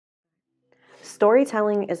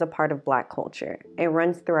Storytelling is a part of Black culture. It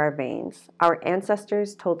runs through our veins. Our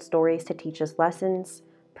ancestors told stories to teach us lessons,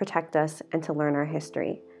 protect us, and to learn our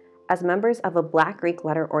history. As members of a Black Greek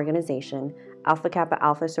letter organization, Alpha Kappa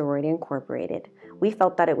Alpha Sorority Incorporated, we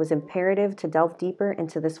felt that it was imperative to delve deeper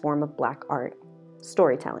into this form of Black art,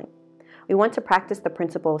 storytelling. We want to practice the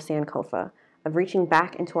principle of Sankofa, of reaching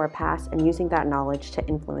back into our past and using that knowledge to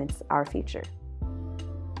influence our future.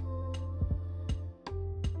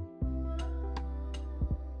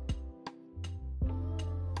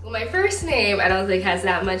 My first name I don't think has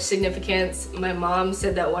that much significance. My mom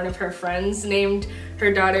said that one of her friends named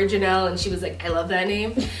her daughter Janelle and she was like, I love that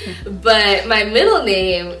name. But my middle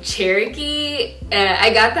name, Cherokee,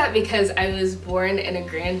 I got that because I was born in a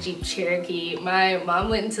Grand Jeep Cherokee. My mom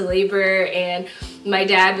went into labor and my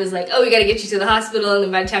dad was like, oh, we gotta get you to the hospital. And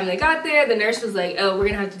then by the time they got there, the nurse was like, oh, we're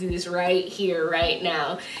gonna have to do this right here, right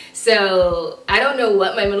now. So I don't know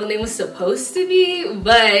what my middle name was supposed to be,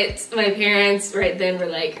 but my parents right then were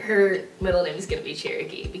like, her middle name is gonna be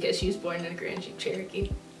Cherokee because she was born in a Grand Jeep Cherokee.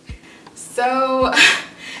 So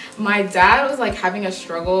my dad was like having a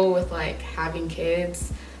struggle with like having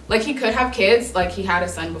kids. Like he could have kids, like he had a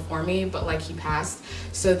son before me, but like he passed.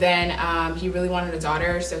 So then he really wanted a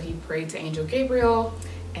daughter, so he prayed to Angel Gabriel,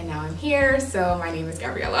 and now I'm here, so my name is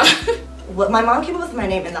Gabriella. My mom came up with my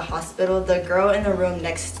name in the hospital. The girl in the room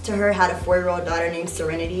next to her had a 4-year-old daughter named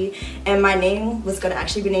Serenity, and my name was gonna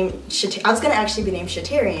actually be named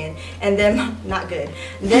Shatarian, and then not good.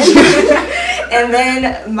 And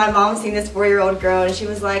then my mom seen this 4-year-old girl, and she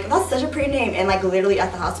was like, "That's such a pretty name." And like literally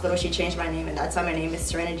at the hospital, she changed my name, and that's why my name is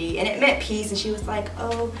Serenity, and it meant peace. And she was like,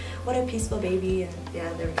 "Oh, what a peaceful baby." And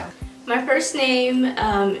yeah, there we go. My first name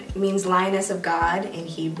means Lioness of God in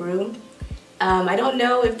Hebrew. I don't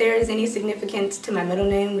know if there is any significance to my middle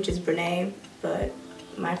name, which is Brene, but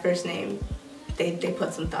my first name, they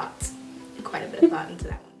put some thoughts, quite a bit of thought into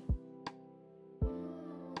that one.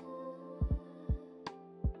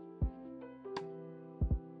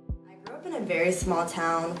 I grew up in a very small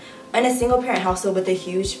town, in a single parent household with a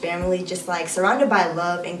huge family, just like surrounded by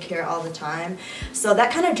love and care all the time. So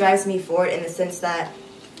that kind of drives me forward in the sense that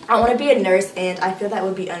I want to be a nurse, and I feel that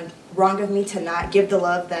would be wrong of me to not give the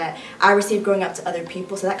love that I received growing up to other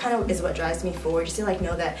people. So that kind of is what drives me forward, just to like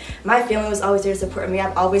know that my family was always there to support me.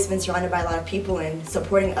 I've always been surrounded by a lot of people and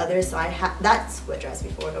supporting others, so that's what drives me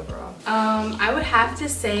forward overall. I would have to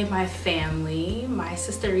say my family. My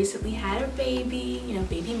sister recently had a baby,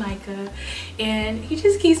 baby Micah, and he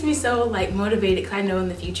just keeps me so like motivated because I know in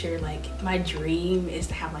the future like my dream is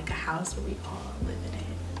to have like a house where we all live in it.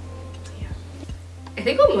 I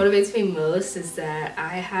think what motivates me most is that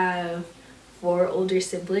I have 4 older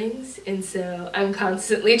siblings, and so I'm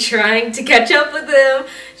constantly trying to catch up with them,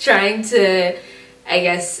 trying to, I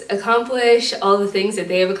guess, accomplish all the things that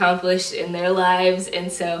they have accomplished in their lives. And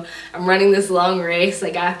so I'm running this long race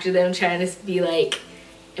like after them, trying to be like,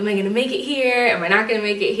 am I gonna make it here? Am I not gonna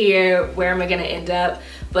make it here? Where am I gonna end up?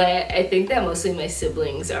 But I think that mostly my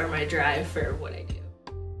siblings are my drive for what I do.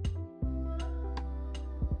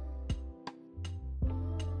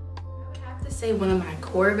 Say one of my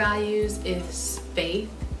core values is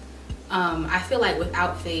faith. I feel like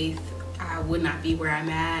without faith, I would not be where I'm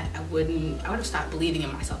at. I would have stopped believing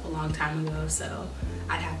in myself a long time ago. So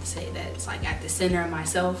I'd have to say that it's like at the center of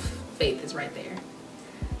myself, faith is right there.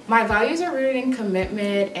 My values are rooted in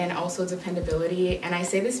commitment and also dependability, and I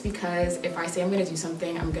say this because if I say I'm going to do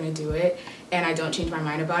something, I'm going to do it, and I don't change my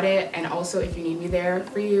mind about it. And also if you need me there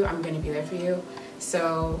for you, I'm going to be there for you.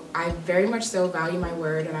 So I very much so value my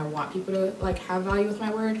word, and I want people to like have value with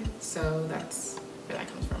my word. So that's where that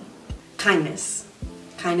comes from. Kindness.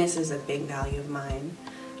 Kindness is a big value of mine.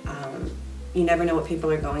 You never know what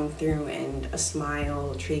people are going through, and a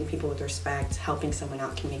smile, treating people with respect, helping someone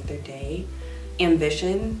out can make their day.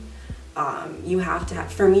 Ambition. You have to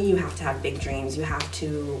have, for me, you have to have big dreams. You have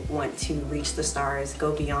to want to reach the stars,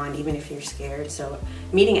 go beyond, even if you're scared. So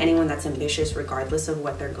meeting anyone that's ambitious, regardless of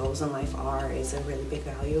what their goals in life are, is a really big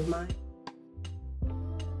value of mine.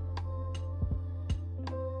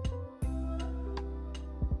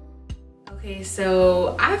 Okay,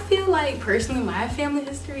 so I feel like personally my family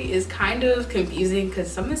history is kind of confusing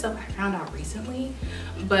because some of the stuff I found out recently,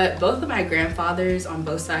 but both of my grandfathers on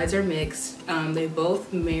both sides are mixed. They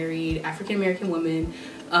both married African-American women.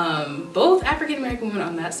 Both African-American women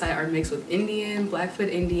on that side are mixed with Indian, Blackfoot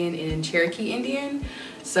Indian, and Cherokee Indian.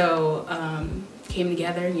 So came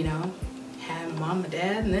together, had my mom, my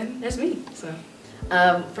dad, and then there's me. So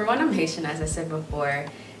for one, I'm Haitian, as I said before.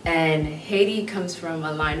 And Haiti comes from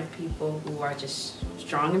a line of people who are just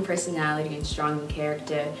strong in personality and strong in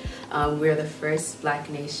character. We're the first Black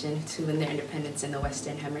nation to win their independence in the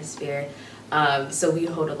Western Hemisphere. So we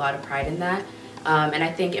hold a lot of pride in that. And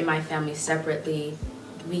I think in my family separately,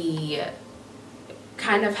 we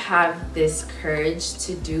kind of have this courage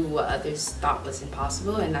to do what others thought was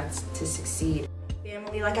impossible, and that's to succeed.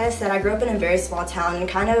 Family, like I said, I grew up in a very small town, and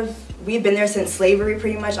kind of we've been there since slavery,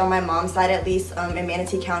 pretty much on my mom's side at least. In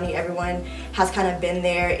Manatee County, everyone has kind of been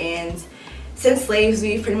there, and since slaves,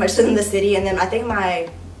 we've pretty much lived in the city. And then I think my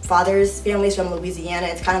father's family is from Louisiana.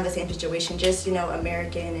 It's kind of the same situation, just, you know,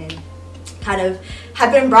 American, and kind of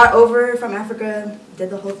have been brought over from Africa, did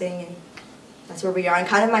the whole thing, and that's where we are. And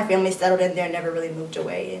kind of my family settled in there, never really moved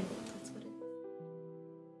away. And that's what it is.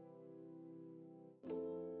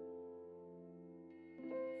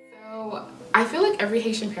 So I feel like every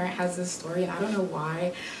Haitian parent has this story, and I don't know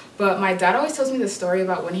why, but my dad always tells me the story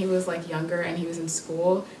about when he was like younger and he was in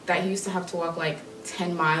school, that he used to have to walk like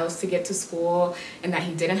 10 miles to get to school, and that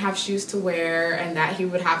he didn't have shoes to wear, and that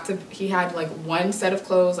he had like one set of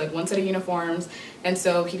clothes, like one set of uniforms, and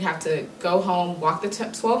so he'd have to go home, walk the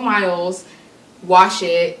 12 miles, wash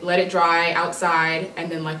it, let it dry outside,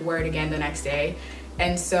 and then like wear it again the next day.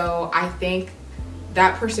 And so I think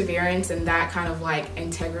that perseverance and that kind of like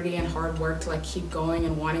integrity and hard work to like keep going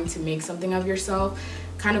and wanting to make something of yourself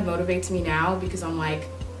kind of motivates me now, because I'm like,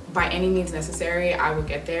 by any means necessary, I will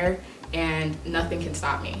get there, and nothing can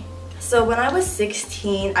stop me. So when I was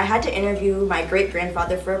 16, I had to interview my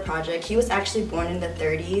great-grandfather for a project. He was actually born in the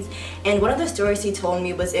 30s, and one of the stories he told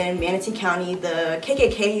me was in Manatee County, the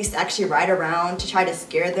KKK used to actually ride around to try to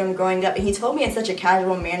scare them growing up, and he told me in such a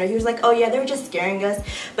casual manner. He was like, oh yeah, they were just scaring us,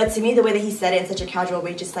 but to me, the way that he said it in such a casual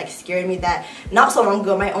way just like scared me, that not so long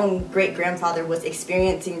ago, my own great-grandfather was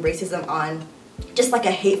experiencing racism on just like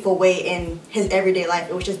a hateful way in his everyday life.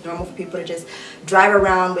 It was just normal for people to just drive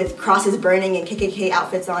around with crosses burning and KKK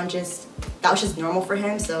outfits on. That was just normal for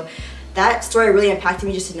him. So that story really impacted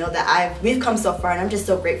me, just to know that we've come so far, and I'm just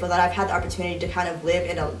so grateful that I've had the opportunity to kind of live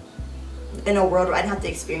in a world where I didn't have to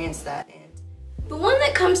experience that. The one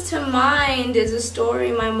that comes to mind is a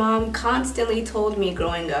story my mom constantly told me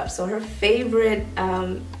growing up. So her favorite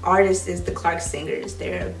artist is the Clark Singers.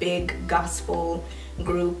 They're a big gospel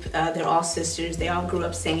group. They're all sisters. They all grew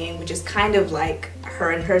up singing, which is kind of like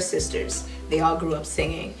her and her sisters. They all grew up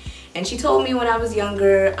singing. And she told me when I was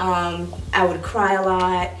younger, I would cry a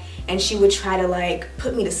lot, and she would try to like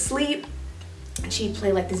put me to sleep. And she'd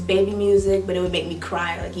play like this baby music, but it would make me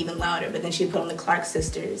cry like even louder. But then she'd put on the Clark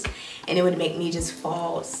Sisters, and it would make me just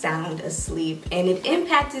fall sound asleep. And it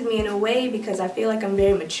impacted me in a way, because I feel like I'm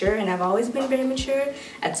very mature, and I've always been very mature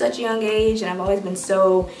at such a young age, and I've always been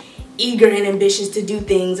so eager and ambitious to do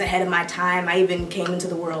things ahead of my time. I even came into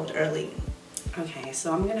the world early. Okay,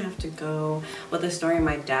 so I'm gonna have to go with the story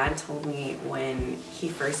my dad told me when he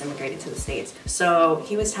first immigrated to the States. So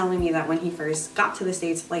he was telling me that when he first got to the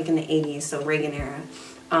States, like in the 80s, so Reagan era,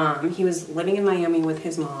 he was living in Miami with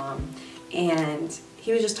his mom, and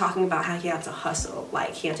he was just talking about how he had to hustle.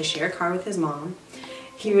 Like, he had to share a car with his mom.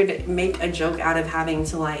 He would make a joke out of having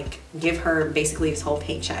to like give her basically his whole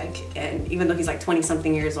paycheck, and even though he's like 20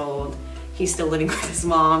 something years old, he's still living with his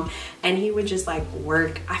mom. And he would just like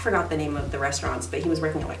work, I forgot the name of the restaurants, but he was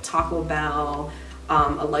working at like Taco Bell,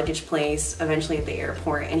 a luggage place, eventually at the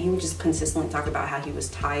airport, and he would just consistently talk about how he was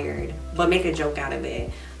tired, but make a joke out of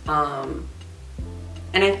it. And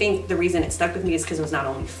I think the reason it stuck with me is because it was not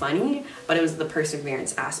only funny, but it was the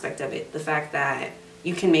perseverance aspect of it. The fact that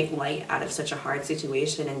you can make light out of such a hard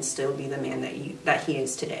situation and still be the man that he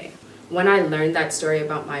is today. When I learned that story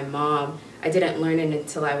about my mom, I didn't learn it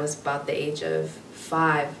until I was about the age of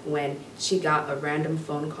 5, when she got a random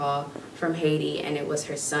phone call from Haiti, and it was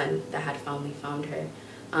her son that had finally found her.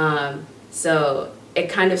 So it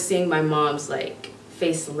kind of seeing my mom's like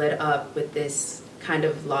face lit up with this kind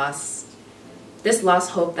of lost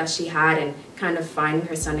hope that she had, and kind of finding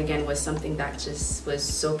her son again was something that just was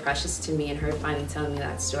so precious to me. And her finally telling me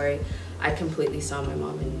that story, I completely saw my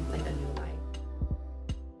mom in like a new light.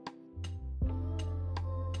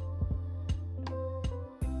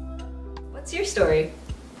 What's your story?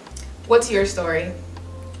 What's your story?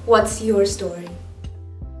 What's your story?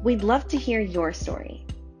 We'd love to hear your story.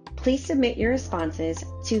 Please submit your responses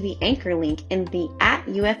to the anchor link in the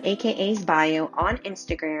 @UFAKA's bio on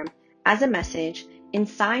Instagram as a message and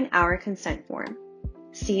sign our consent form.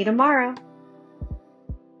 See you tomorrow.